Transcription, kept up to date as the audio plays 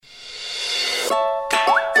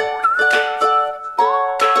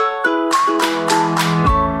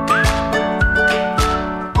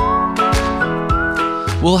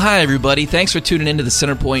Well, hi, everybody. Thanks for tuning into the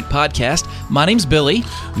Centerpoint podcast. My name's Billy.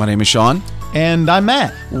 My name is Sean. And I'm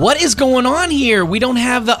Matt. What is going on here? We don't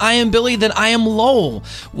have the I am Billy, then I am Lowell.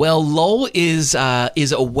 Well, Lowell is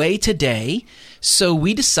away today, so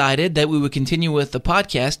we decided that we would continue with the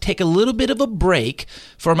podcast, take a little bit of a break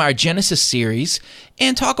from our Genesis series,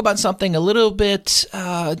 and talk about something a little bit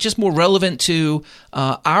just more relevant to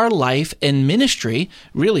our life and ministry,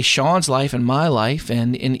 really Sean's life and my life,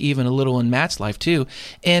 and even a little in Matt's life too,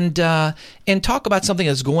 and talk about something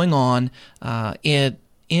that's going on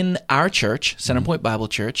in our church, Centerpoint Bible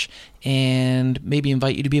Church, and maybe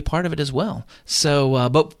invite you to be a part of it as well. So,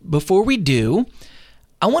 but before we do,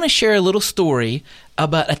 I want to share a little story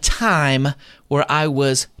about a time where I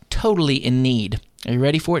was totally in need. Are you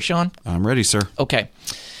ready for it, Sean? I'm ready, sir. Okay.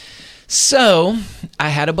 So, I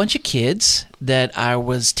had a bunch of kids that I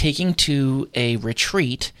was taking to a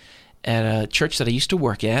retreat at a church that I used to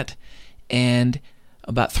work at, and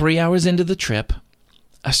about 3 hours into the trip,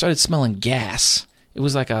 I started smelling gas. It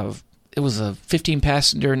was a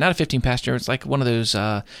 15-passenger, not a 15-passenger, it's like one of those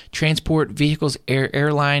transport vehicles,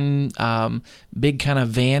 airline, big kind of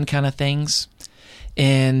van kind of things.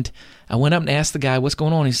 And I went up and asked the guy, what's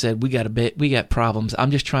going on? He said, we got problems.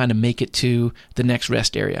 I'm just trying to make it to the next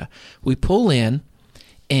rest area. We pull in,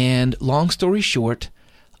 and long story short,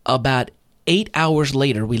 about 8 hours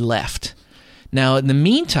later, we left. Now, in the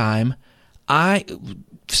meantime,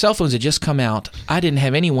 cell phones had just come out. I didn't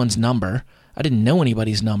have anyone's number. I didn't know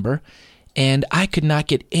anybody's number, and I could not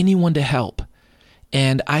get anyone to help.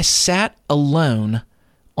 And I sat alone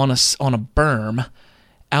on a berm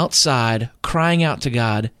outside, crying out to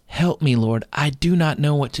God, "Help me, Lord! I do not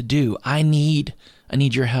know what to do. I need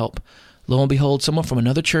your help." Lo and behold, someone from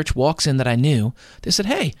another church walks in that I knew. They said,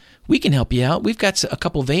 "Hey, we can help you out. We've got a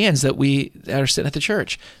couple vans that are sitting at the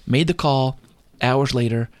church." Made the call. Hours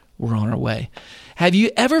later, we're on our way. Have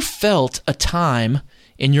you ever felt a time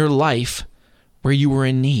in your life where you were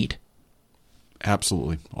in need?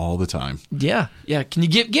 Absolutely, all the time. Yeah. Can you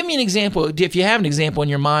give me an example, if you have an example in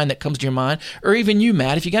your mind that comes to your mind, or even you,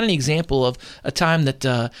 Matt, if you got an example of a time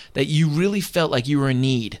that you really felt like you were in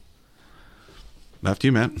need? After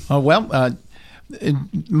you, Matt.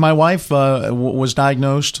 My wife was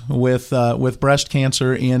diagnosed with breast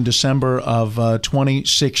cancer in December of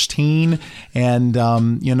 2016, and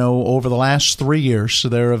over the last 3 years,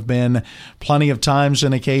 there have been plenty of times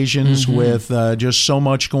and occasions with just so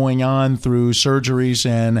much going on through surgeries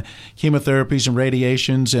and chemotherapies and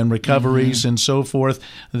radiations and recoveries and so forth,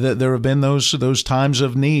 that there have been those times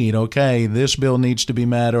of need. Okay, this bill needs to be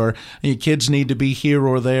met, or your kids need to be here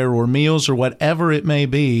or there, or meals, or whatever it may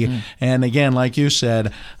be. And again, like you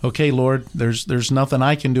said, okay, Lord, there's nothing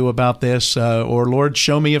I can do about this, or Lord,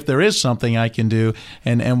 show me if there is something I can do,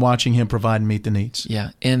 and watching Him provide and meet the needs. Yeah,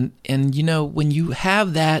 and when you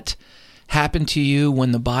have that happen to you,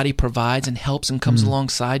 when the body provides and helps and comes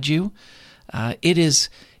alongside you, it is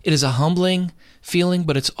a humbling feeling,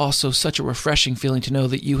 but it's also such a refreshing feeling to know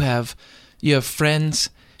that you have friends,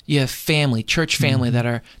 you have family, church family that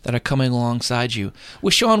are coming alongside you. Well,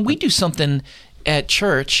 Sean, we do something at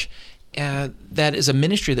church that is a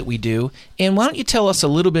ministry that we do, and why don't you tell us a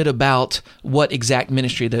little bit about what exact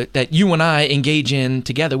ministry that you and I engage in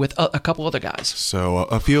together with a couple other guys? So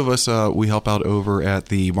a few of us, we help out over at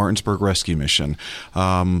the Martinsburg Rescue Mission,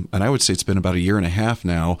 and I would say it's been about 1.5 years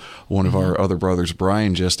now. One of our other brothers,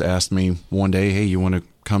 Brian, just asked me one day, "Hey, you want to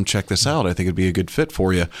come check this out? I think it'd be a good fit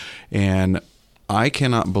for you." And I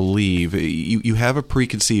cannot believe you have a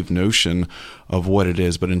preconceived notion of what it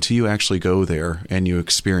is, but until you actually go there and you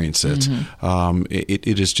experience it,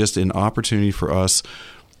 it is just an opportunity for us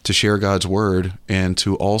to share God's word and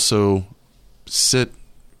to also sit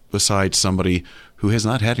beside somebody who has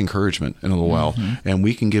not had encouragement in a little while, and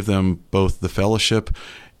we can give them both the fellowship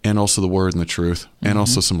and also the word and the truth, and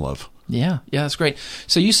also some love. Yeah, that's great.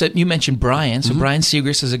 So you mentioned Brian. So Brian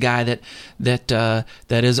Segrist is a guy that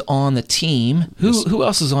is on the team. Who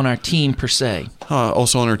else is on our team per se?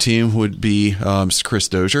 Also on our team would be Chris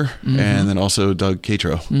Dozier and then also Doug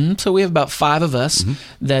Catro. So we have about 5 of us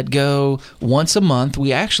that go once a month.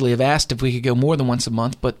 We actually have asked if we could go more than once a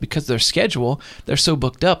month, but because of their schedule, they're so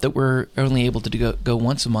booked up that we're only able to go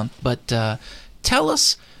once a month. But tell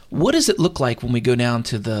us, what does it look like when we go down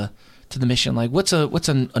to the mission? Like, what's a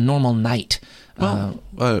normal night? Well,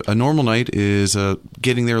 a normal night is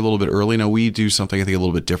getting there a little bit early. Now, we do something I think a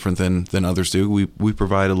little bit different than others do. We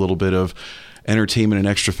provide a little bit of entertainment and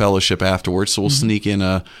extra fellowship afterwards. So we'll sneak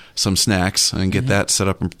in some snacks and get that set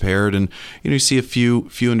up and prepared. And you see a few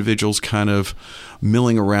individuals kind of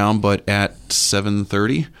milling around, but at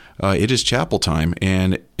 7:30, it is chapel time,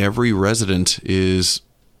 and every resident is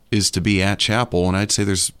to be at chapel. And I'd say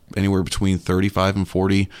there's anywhere between 35 and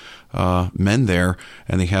 40 men there,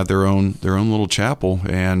 and they have their own little chapel.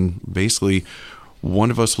 And basically,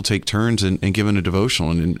 one of us will take turns in giving a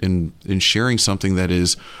devotional and in sharing something that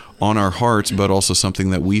is on our hearts, but also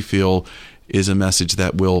something that we feel is a message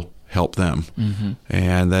that will help them.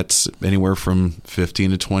 And that's anywhere from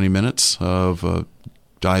 15 to 20 minutes of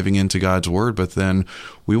diving into God's Word. But then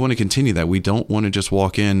we want to continue that. We don't want to just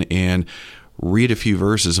walk in and read a few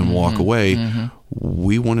verses and walk away.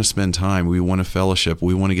 We want to spend time. We want to fellowship.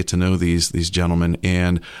 We want to get to know these gentlemen.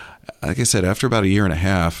 And like I said, after about a year and a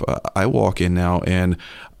half, I walk in now and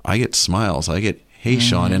I get smiles. I get, "Hey,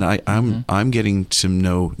 Sean," and I'm getting to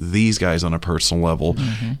know these guys on a personal level,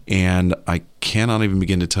 and I cannot even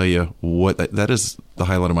begin to tell you what that is the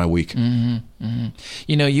highlight of my week.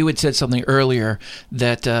 You had said something earlier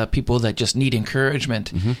that people that just need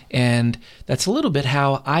encouragement, and that's a little bit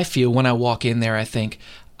how I feel when I walk in there. I think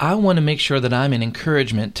I want to make sure that I'm an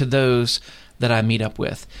encouragement to those that I meet up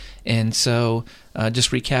with. And so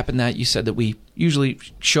just recapping that, you said that we usually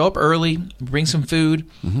show up early, bring some food,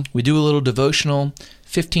 we do a little devotional,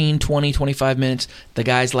 15, 20, 25 minutes. The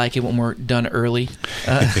guys like it when we're done early.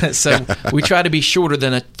 So we try to be shorter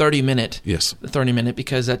than a 30-minute. Yes. 30-minute,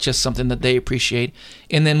 because that's just something that they appreciate.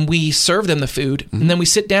 And then we serve them the food, and then we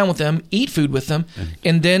sit down with them, eat food with them,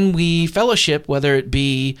 and then we fellowship, whether it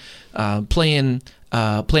be playing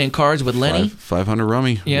cards with Lenny, 500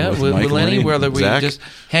 rummy. Yeah, with Lenny, whether we're just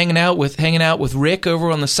hanging out with Rick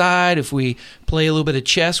over on the side, if we play a little bit of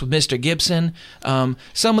chess with Mr. Gibson.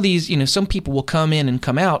 Some of these, some people will come in and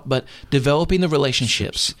come out, but developing the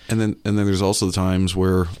relationships. And then there's also the times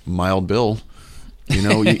where Mild Bill,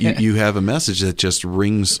 you have a message that just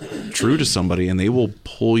rings true to somebody, and they will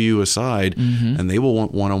pull you aside, and they will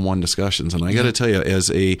want one-on-one discussions. And I got to tell you, as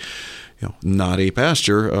a not a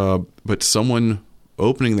pastor, but someone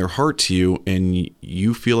opening their heart to you, and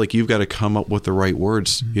you feel like you've got to come up with the right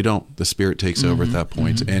words. You don't. The Spirit takes over at that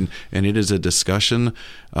point. And it is a discussion.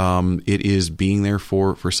 It is being there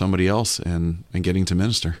for somebody else and getting to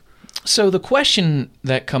minister. So the question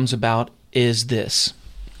that comes about is this: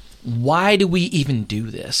 why do we even do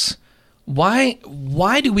this? Why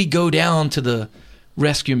do we go down to the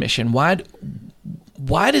rescue mission? Why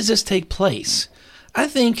does this take place? I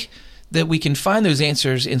think that we can find those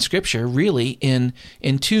answers in Scripture really in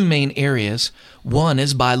two main areas. One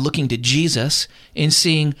is by looking to Jesus and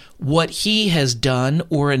seeing what he has done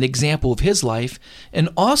or an example of his life, and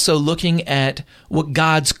also looking at what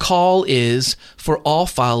God's call is for all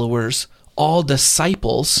followers, all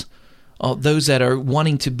disciples, all those that are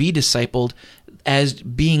wanting to be discipled as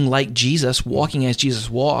being like Jesus, walking as Jesus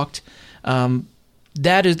walked.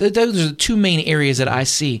 Those are the two main areas that I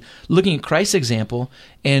see: looking at Christ's example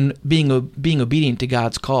and being obedient to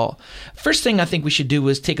God's call. First thing I think we should do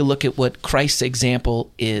is take a look at what Christ's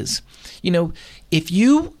example is. If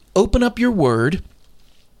you open up your Word,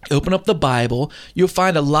 open up the Bible, you'll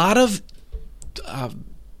find a lot of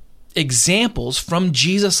examples from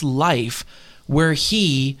Jesus' life where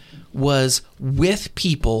he was with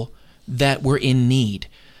people that were in need.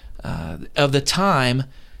 Of the time,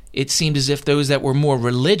 it seemed as if those that were more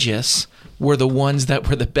religious were the ones that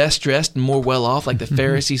were the best dressed and more well off, like the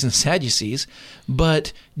Pharisees and Sadducees.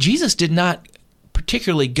 But Jesus did not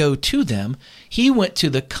particularly go to them. He went to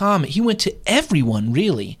he went to everyone,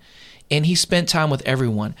 really, and he spent time with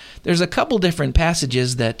everyone. There's a couple different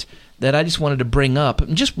passages that I just wanted to bring up,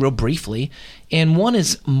 just real briefly. And one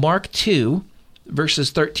is Mark 2, verses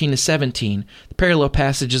 13 to 17. The parallel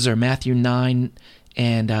passages are Matthew 9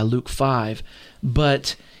 and Luke 5.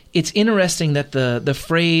 But it's interesting that the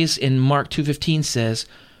phrase in Mark 2:15 says,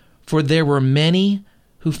 "For there were many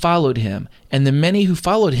who followed him," and the many who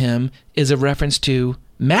followed him is a reference to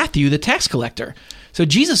Matthew, the tax collector. So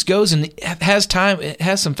Jesus goes and has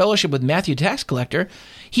some fellowship with Matthew, tax collector.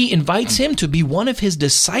 He invites him to be one of his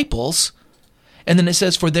disciples, and then it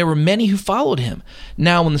says, "For there were many who followed him."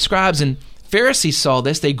 Now, when the scribes and Pharisees saw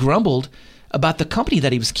this, they grumbled about the company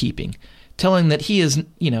that he was keeping, telling that he is,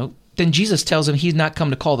 then Jesus tells him he's not come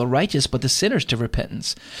to call the righteous, but the sinners to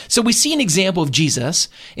repentance. So we see an example of Jesus,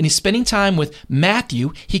 and he's spending time with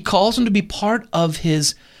Matthew. He calls him to be part of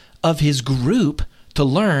his group to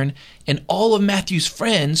learn, and all of Matthew's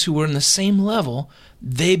friends who were in the same level,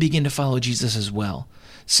 they begin to follow Jesus as well.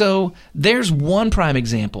 So there's one prime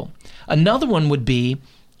example. Another one would be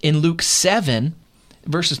in Luke 7,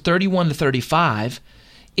 verses 31 to 35.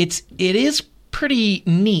 It is pretty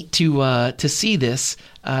neat to see this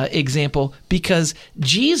example, because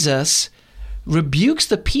Jesus rebukes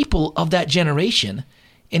the people of that generation,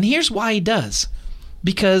 and here's why he does.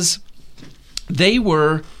 Because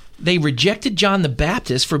they rejected John the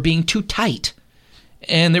Baptist for being too tight,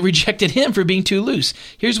 and they rejected him for being too loose.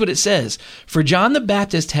 Here's what it says: "For John the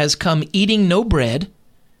Baptist has come eating no bread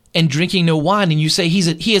and drinking no wine, and you say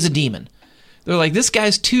he is a demon." They're like, this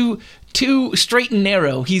guy's too straight and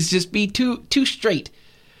narrow. He's just too straight.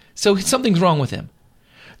 So something's wrong with him.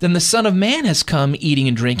 "Then the Son of Man has come eating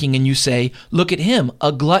and drinking, and you say, look at him,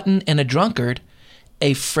 a glutton and a drunkard,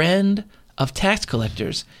 a friend of tax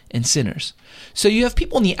collectors and sinners." So you have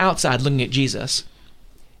people on the outside looking at Jesus,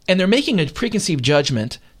 and they're making a preconceived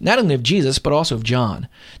judgment, not only of Jesus, but also of John.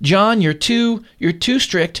 "John, you're too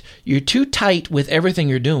strict, you're too tight with everything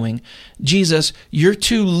you're doing. Jesus, you're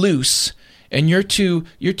too loose, and you're too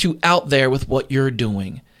out there with what you're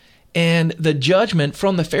doing." And the judgment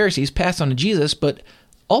from the Pharisees passed on to Jesus, but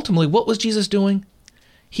ultimately, what was Jesus doing?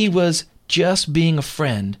 He was just being a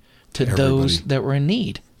friend to those that were in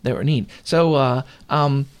need. So,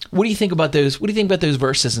 what do you think about those? What do you think about those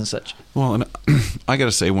verses and such? Well, and I got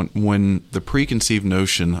to say, when the preconceived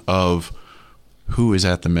notion of who is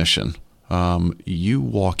at the mission, you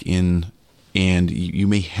walk in and you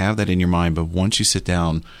may have that in your mind, but once you sit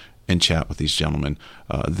down and chat with these gentlemen,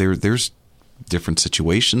 there's different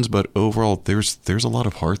situations, but overall, there's a lot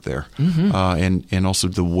of heart there, and also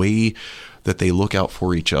the way that they look out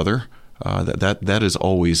for each other. That has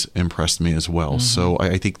always impressed me as well. So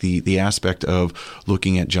I think the aspect of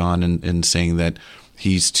looking at John and saying that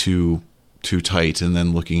he's too tight, and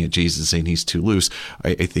then looking at Jesus and saying he's too loose,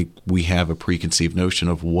 I think we have a preconceived notion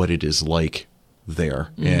of what it is like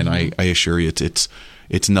there. And I assure you,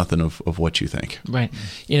 it's nothing of what you think. Right.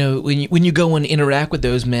 When you go and interact with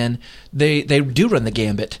those men, they do run the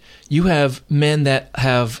gambit. You have men that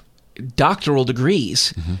have doctoral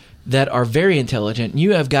degrees that are very intelligent.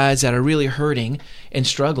 You have guys that are really hurting and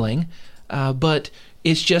struggling, but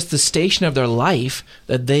it's just the station of their life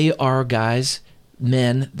that they are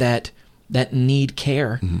men that need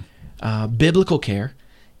care, biblical care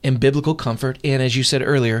and biblical comfort, and as you said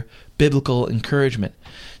earlier, biblical encouragement.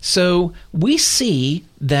 So we see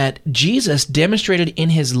that Jesus demonstrated in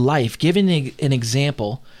his life, giving an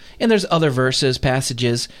example, and there's other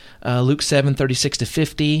passages, Luke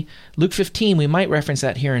 7:36-50, Luke 15, we might reference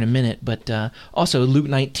that here in a minute, but also Luke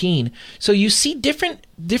 19. So you see different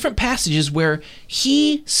passages where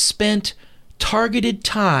he spent targeted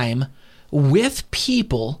time with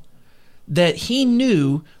people that he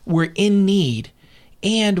knew were in need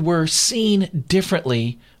and were seen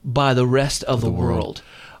differently by the rest of the world.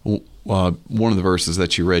 One of the verses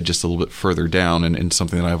that you read just a little bit further down, and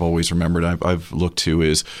something that I've always remembered, I've looked to,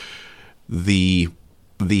 is the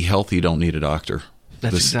healthy don't need a doctor.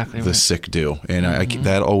 That's exactly right. The sick do, and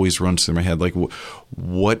that always runs through my head. Like,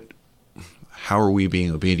 how are we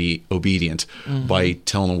being obedient by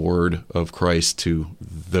telling the word of Christ to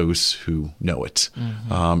those who know it,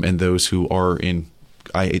 and those who are in,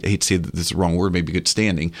 I hate to say that this is the wrong word, maybe good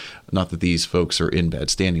standing. Not that these folks are in bad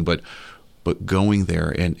standing, but going there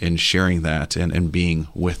and sharing that and being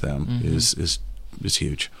with them is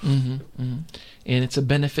huge. And it's a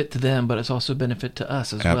benefit to them, but it's also a benefit to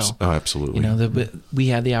us as well. Oh, absolutely. We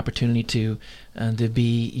have the opportunity to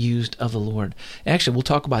be used of the Lord. Actually, we'll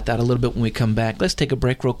talk about that a little bit when we come back. Let's take a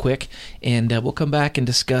break real quick, and we'll come back and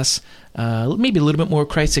discuss maybe a little bit more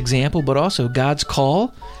Christ's example, but also God's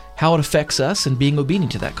call, how it affects us, and being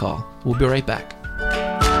obedient to that call. We'll be right back.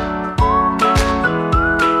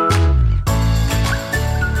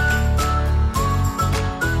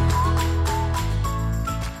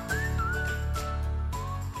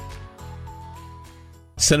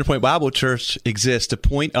 Centerpoint Bible Church exists to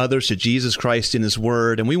point others to Jesus Christ in His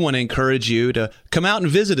Word, and we want to encourage you to come out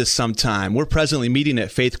and visit us sometime. We're presently meeting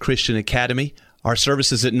at Faith Christian Academy. Our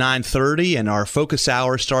service is at 9:30, and our focus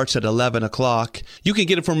hour starts at 11 o'clock. You can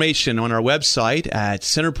get information on our website at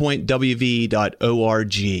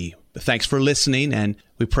centerpointwv.org. Thanks for listening, and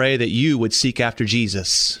we pray that you would seek after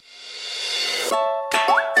Jesus.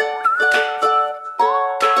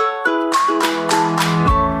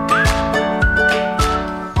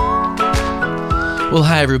 Well,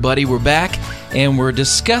 hi, everybody. We're back, and we're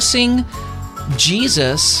discussing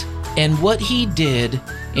Jesus and what he did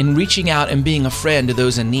in reaching out and being a friend to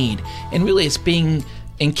those in need. And really, it's being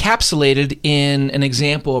encapsulated in an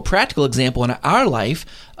example, a practical example in our life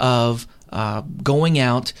of going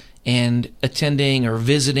out and attending or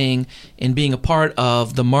visiting and being a part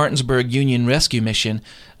of the Martinsburg Union Rescue Mission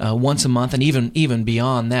once a month, and even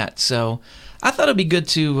beyond that. So I thought it'd be good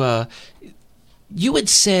to You had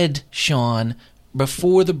said, Sean,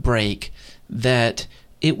 before the break that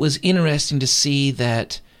it was interesting to see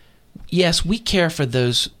that, yes, we care for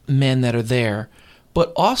those men that are there,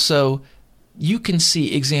 but also you can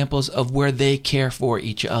see examples of where they care for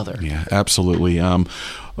each other. Yeah, absolutely.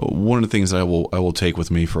 One of the things I will take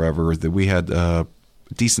with me forever is that we had a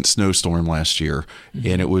decent snowstorm last year,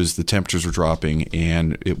 and it was the temperatures were dropping,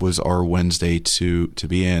 and it was our Wednesday to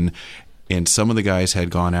be in, and some of the guys had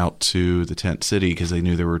gone out to the tent city because they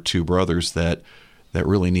knew there were two brothers that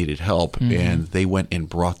really needed help, and they went and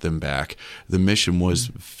brought them back. The mission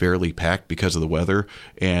was fairly packed because of the weather,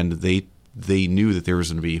 and they knew that there was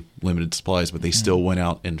going to be limited supplies, but they still went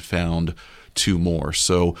out and found two more.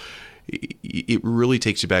 So it really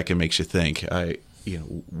takes you back and makes you think.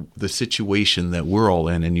 The situation that we're all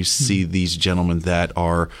in, and you see these gentlemen that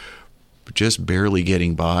are just barely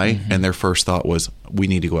getting by, and their first thought was, we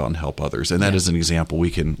need to go out and help others. And that is an example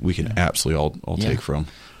we can absolutely all take from.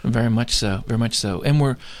 Very much so, very much so. And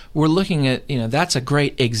we're looking at, that's a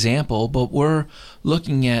great example, but we're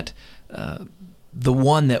looking at the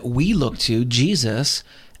one that we look to, Jesus,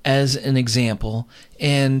 as an example.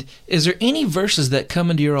 And is there any verses that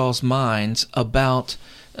come into your all's minds about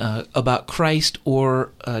Christ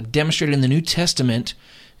or demonstrated in the New Testament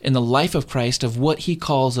in the life of Christ of what he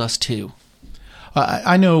calls us to?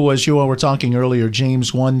 I know, as you all were talking earlier,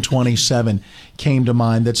 James 1:27 came to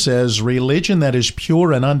mind that says, "Religion that is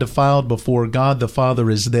pure and undefiled before God the Father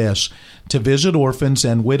is this, to visit orphans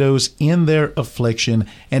and widows in their affliction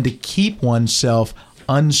and to keep oneself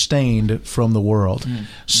unstained from the world."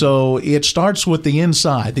 So it starts with the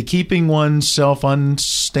inside, the keeping oneself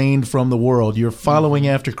unstained from the world. You're following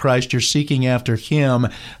after Christ, you're seeking after him.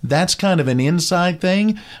 That's kind of an inside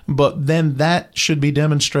thing, but then that should be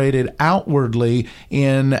demonstrated outwardly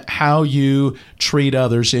in how you treat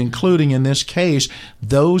others, including in this case,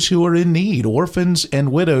 those who are in need, orphans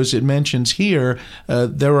and widows it mentions here.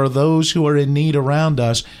 There are those who are in need around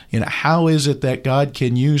us. How is it that God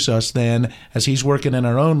can use us then as he's working in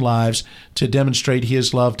our own lives to demonstrate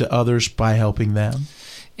his love to others by helping them?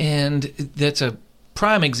 And that's a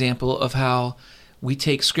prime example of how we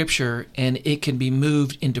take Scripture and it can be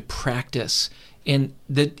moved into practice. And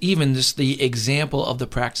even just the example of the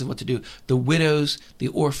practice of what to do. The widows, the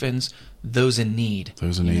orphans, those in need.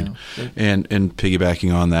 Those in need. And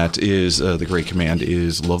piggybacking on that is the great command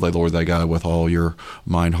is love thy Lord thy God with all your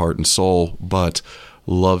mind, heart, and soul, but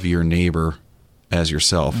love your neighbor as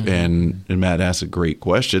yourself. And Matt asked a great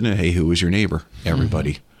question. Hey, who is your neighbor?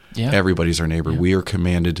 Everybody. Yeah. Everybody's our neighbor. We are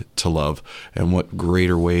commanded to love. And what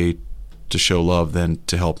greater way to show love than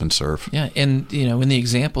to help and serve? Yeah, and in the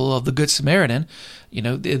example of the Good Samaritan,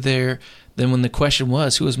 then when the question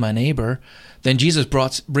was, who is my neighbor? Then Jesus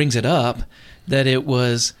brings it up that it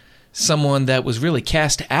was someone that was really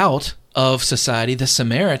cast out of society, the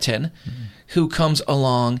Samaritan, who comes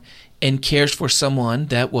along and cares for someone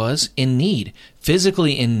that was in need,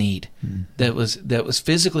 physically in need, that was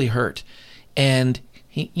physically hurt, and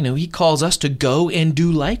he calls us to go and do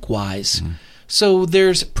likewise. So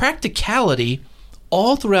there's practicality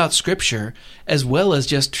all throughout Scripture, as well as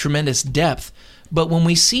just tremendous depth. But when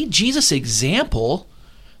we see Jesus' example,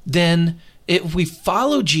 then if we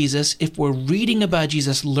follow Jesus, if we're reading about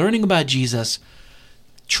Jesus, learning about Jesus,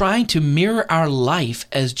 trying to mirror our life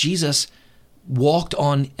as Jesus walked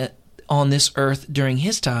on this earth during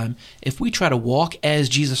his time, if we try to walk as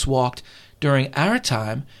Jesus walked during our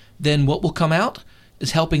time, then what will come out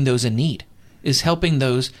is helping those in need, is helping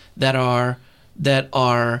those that are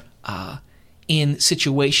in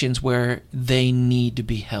situations where they need to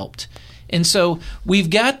be helped. And so we've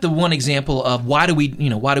got the one example of why do we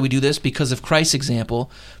do this? Because of Christ's example.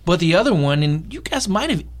 But the other one, and you guys might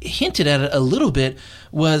have hinted at it a little bit,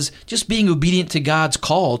 was just being obedient to God's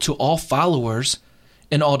call to all followers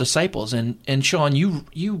and all disciples. And Sean,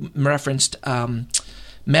 you referenced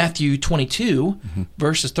Matthew 22,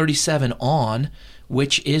 verses 37 on,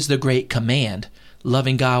 which is the great command,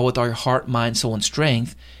 loving God with our heart, mind, soul, and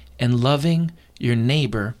strength, and loving your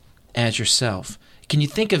neighbor as yourself. Can you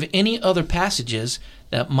think of any other passages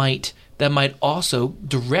that might also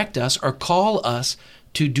direct us or call us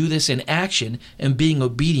to do this in action and being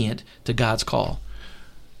obedient to God's call?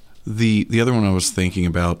 The other one I was thinking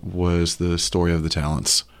about was the story of the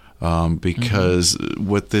talents. Because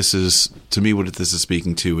what this is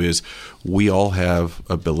speaking to is we all have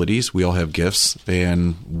abilities, we all have gifts,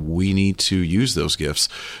 and we need to use those gifts.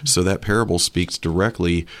 So that parable speaks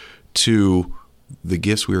directly to the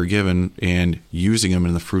gifts we were given and using them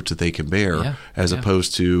in the fruits that they can bear, as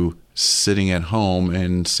opposed to sitting at home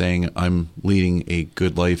and saying, I'm leading a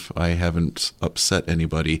good life. I haven't upset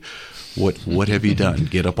anybody. What have you done?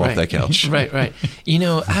 Get up off that couch. Right. You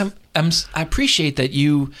know, I appreciate that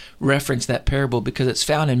you referenced that parable because it's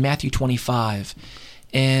found in Matthew 25.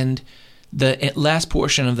 And the last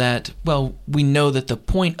portion of that, well, we know that the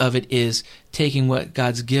point of it is taking what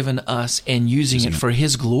God's given us and using it for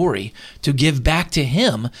His glory to give back to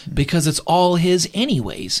Him because it's all His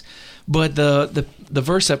anyways. But the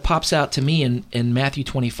verse that pops out to me in Matthew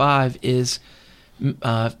 25 is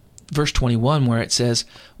verse 21, where it says,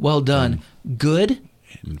 "Well done, good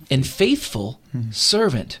and faithful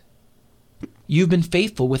servant. You've been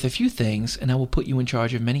faithful with a few things, and I will put you in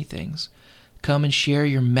charge of many things. Come and share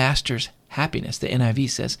your master's happiness." The NIV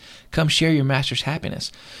says, come share your master's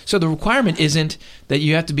happiness. So the requirement isn't that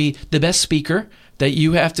you have to be the best speaker, that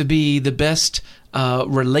you have to be the best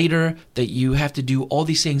relator, that you have to do all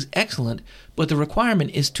these things excellent, but the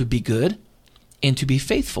requirement is to be good and to be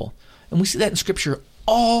faithful. And we see that in Scripture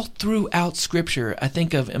all throughout Scripture. I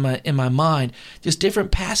think of in my mind just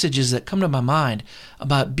different passages that come to my mind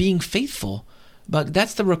about being faithful. But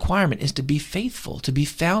that's the requirement, is to be faithful, to be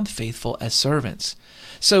found faithful as servants.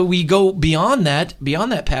 So we go beyond that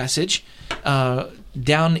passage,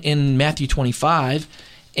 down in Matthew 25,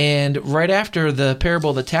 and right after the parable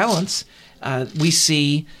of the talents, we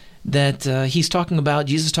see that Jesus is talking about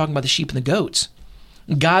the sheep and the goats.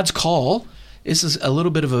 God's call. This is a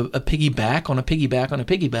little bit of a piggyback on a piggyback on a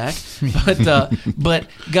piggyback, but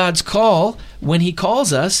God's call, when He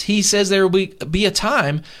calls us, He says there will be a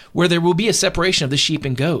time where there will be a separation of the sheep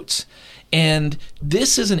and goats. And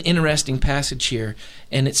this is an interesting passage here,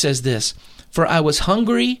 and it says this, "For I was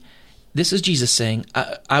hungry," this is Jesus saying,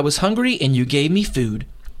 I was hungry and you gave me food.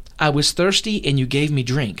 I was thirsty and you gave me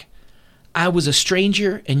drink. I was a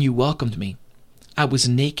stranger and you welcomed me. I was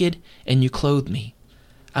naked and you clothed me.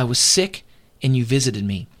 I was sick and you visited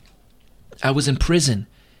me. I was in prison,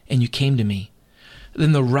 and you came to me.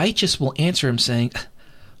 Then the righteous will answer Him, saying,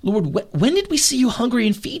 Lord, when did we see you hungry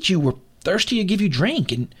and feed you, or thirsty and give you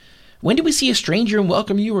drink? And when did we see a stranger and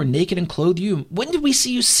welcome you, or naked and clothe you? When did we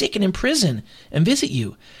see you sick and in prison and visit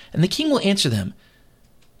you? And the King will answer them,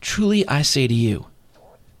 Truly I say to you,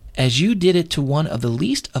 as you did it to one of the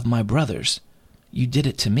least of my brothers, you did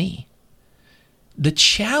it to me. The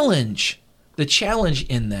challenge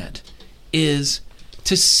in that is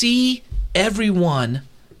to see everyone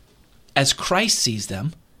as Christ sees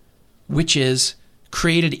them, which is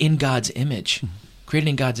created in God's image. Created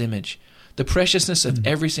in God's image. The preciousness of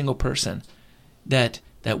every single person that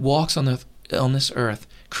walks on this earth,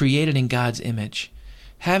 created in God's image.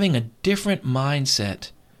 Having a different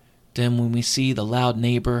mindset than when we see the loud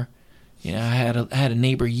neighbor. You know, I had a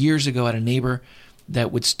neighbor years ago. I had a neighbor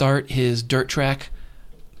that would start his dirt track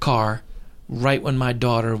car right when my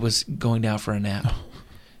daughter was going down for a nap.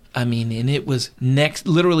 I mean, and it was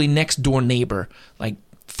literally next door neighbor, like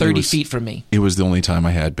 30 feet from me. It was the only time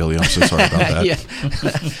I had, Billy. I'm so sorry about that.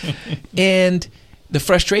 Yeah. And the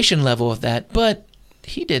frustration level of that, but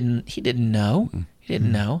he didn't know. He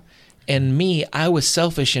didn't know. And me, I was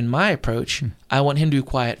selfish in my approach. I want him to be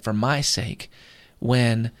quiet for my sake,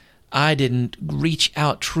 when I didn't reach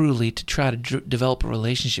out truly to try to develop a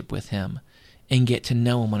relationship with him and get to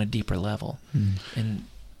know him on a deeper level.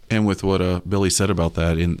 And with what Billy said about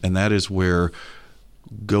that, and that is where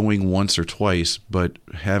going once or twice, but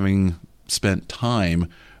having spent time,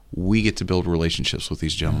 we get to build relationships with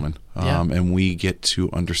these gentlemen. And we get to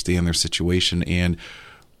understand their situation and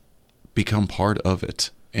become part of it.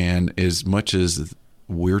 And as much as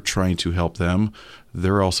we're trying to help them,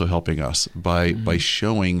 they're also helping us by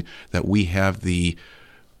showing that we have the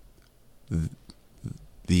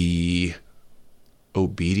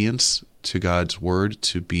obedience to God's word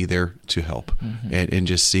to be there to help, and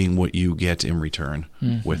just seeing what you get in return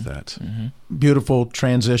with that. Beautiful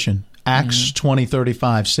transition. Acts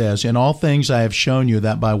 20:35 says, "In all things I have shown you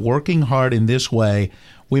that by working hard in this way,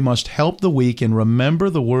 we must help the weak and remember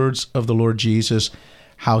the words of the Lord Jesus,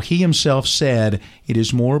 how He Himself said, it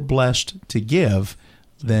is more blessed to give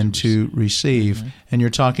than to receive." And you're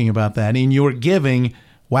talking about that. In your giving,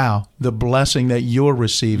 wow, the blessing that you're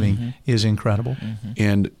receiving is incredible.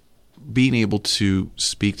 And being able to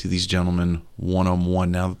speak to these gentlemen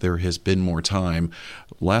one-on-one, now that there has been more time.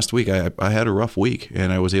 Last week, I had a rough week,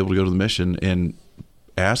 and I was able to go to the mission and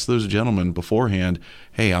ask those gentlemen beforehand,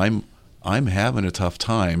 hey, I'm having a tough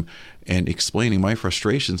time, and explaining my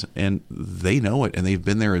frustrations, and they know it, and they've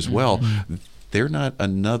been there as well. They're not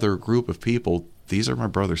another group of people. These are my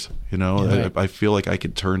brothers. You know, I feel like I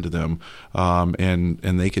could turn to them,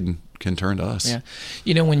 and they can can turn to us.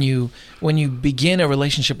 Yeah. When you begin a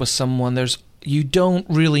relationship with someone, you don't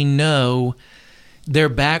really know their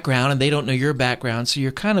background and they don't know your background, so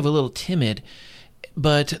you're kind of a little timid.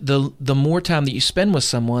 But the more time that you spend with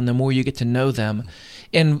someone, the more you get to know them.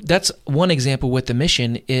 And that's one example with the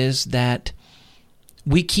mission, is that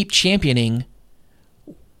we keep championing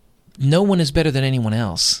no one is better than anyone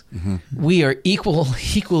else. Mm-hmm. We are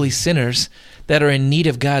equally sinners that are in need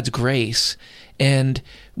of God's grace. And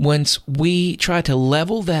once we try to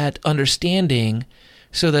level that understanding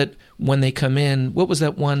so that when they come in, what was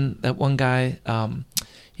that one guy,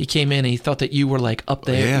 he came in and he thought that you were like up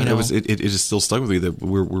there. Yeah, it is still stuck with me that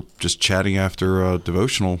we're just chatting after a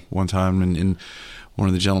devotional one time, and one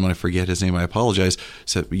of the gentlemen, I forget his name, I apologize,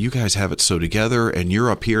 said, you guys have it so together, and you're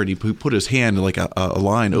up here, and he put his hand like a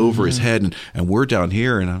line over his head, and we're down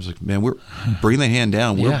here, and I was like, man, bring the hand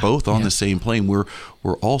down. We're both on the same plane. We're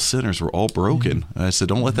all sinners. We're all broken. And I said,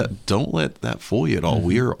 don't let that fool you at all.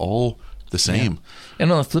 We are all the same. Yeah.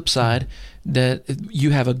 And on the flip side, that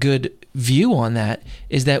you have a good view on that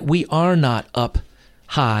is that we are not up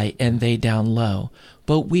high and they down low,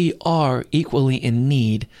 but we are equally in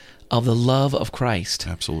need of the love of Christ.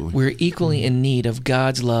 Absolutely. We're equally in need of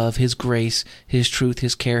God's love, His grace, His truth,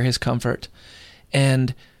 His care, His comfort.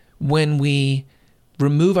 And when we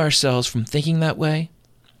remove ourselves from thinking that way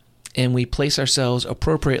and we place ourselves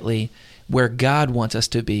appropriately where God wants us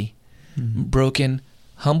to be, broken,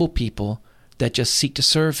 humble people that just seek to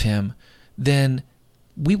serve Him, then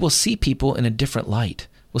we will see people in a different light.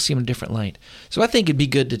 We'll see them in a different light. So I think it'd be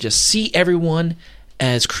good to just see everyone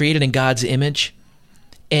as created in God's image.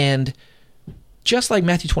 And just like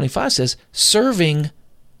Matthew 25 says, serving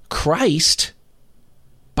Christ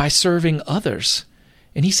by serving others.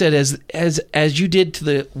 And he said, as you did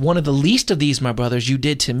to one of the least of these, my brothers, you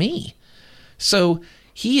did to me. So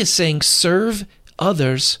he is saying, serve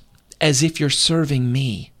others as if you're serving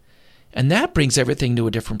me. And that brings everything to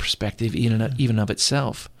a different perspective, even of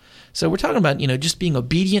itself. So we're talking about, just being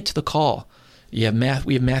obedient to the call. We have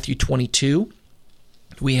Matthew 22.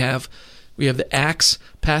 We have the Acts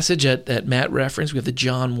passage that Matt referenced. We have the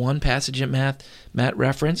John 1 passage that Matt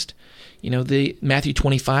referenced. The Matthew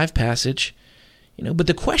 25 passage. But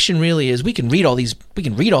the question really is, we can read all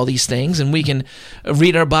these things, and we can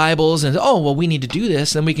read our Bibles, and we need to do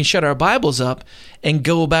this, and we can shut our Bibles up and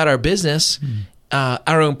go about our business,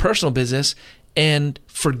 our own personal business, and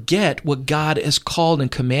forget what God has called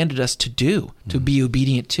and commanded us to do, to be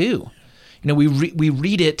obedient to. We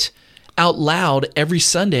read it out loud every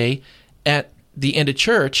Sunday at the end of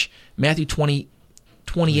church, Matthew 28,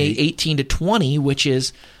 18 to 20, which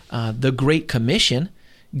is the Great Commission,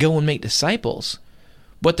 go and make disciples.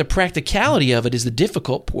 But the practicality of it is the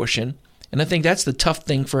difficult portion, and I think that's the tough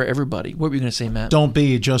thing for everybody. What were you going to say, Matt? Don't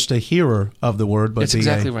be just a hearer of the word, but be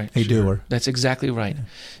a doer. That's exactly right.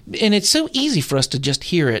 And it's so easy for us to just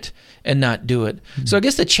hear it and not do it. Mm-hmm. So I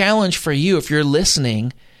guess the challenge for you, if you're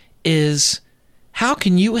listening, is how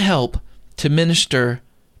can you help to minister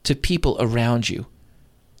to people around you?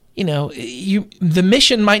 The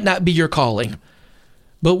mission might not be your calling,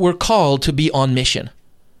 but we're called to be on mission.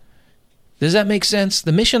 Does that make sense?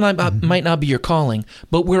 The mission might not be your calling,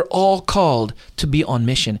 but we're all called to be on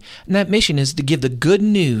mission. And that mission is to give the good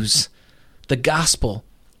news, the gospel.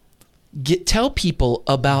 Tell people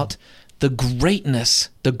about the greatness,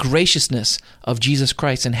 the graciousness of Jesus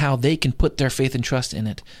Christ and how they can put their faith and trust in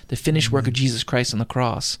it, the finished work of Jesus Christ on the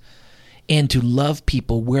cross, and to love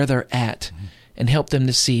people where they're at and help them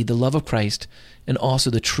to see the love of Christ and also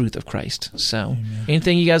the truth of Christ. So,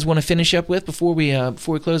 anything you guys want to finish up with before we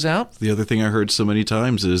close out? The other thing I heard so many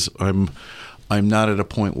times is I'm not at a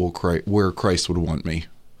point where Christ would want me.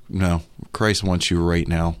 No, Christ wants you right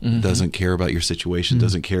now. Doesn't care about your situation.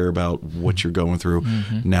 Doesn't care about what you're going through.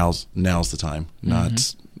 Now's the time.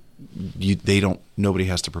 Nobody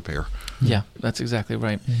has to prepare. Yeah, that's exactly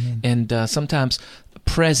right. And sometimes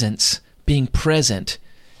being present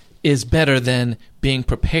is better than being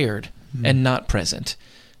prepared and not present.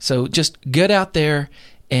 So just get out there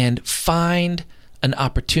and find an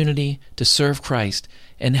opportunity to serve Christ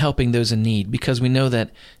and helping those in need, because we know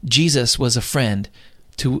that Jesus was a friend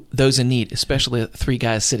to those in need, especially the three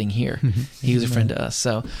guys sitting here. He was a friend to us.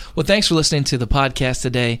 So, well, thanks for listening to the podcast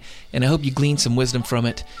today, and I hope you gleaned some wisdom from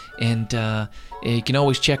it. And you can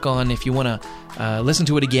always check on, if you want to listen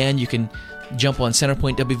to it again, you can jump on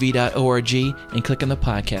centerpointwv.org and click on the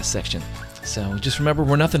podcast section. So just remember,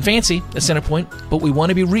 we're nothing fancy at Centerpoint, but we want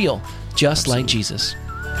to be real, just like Jesus.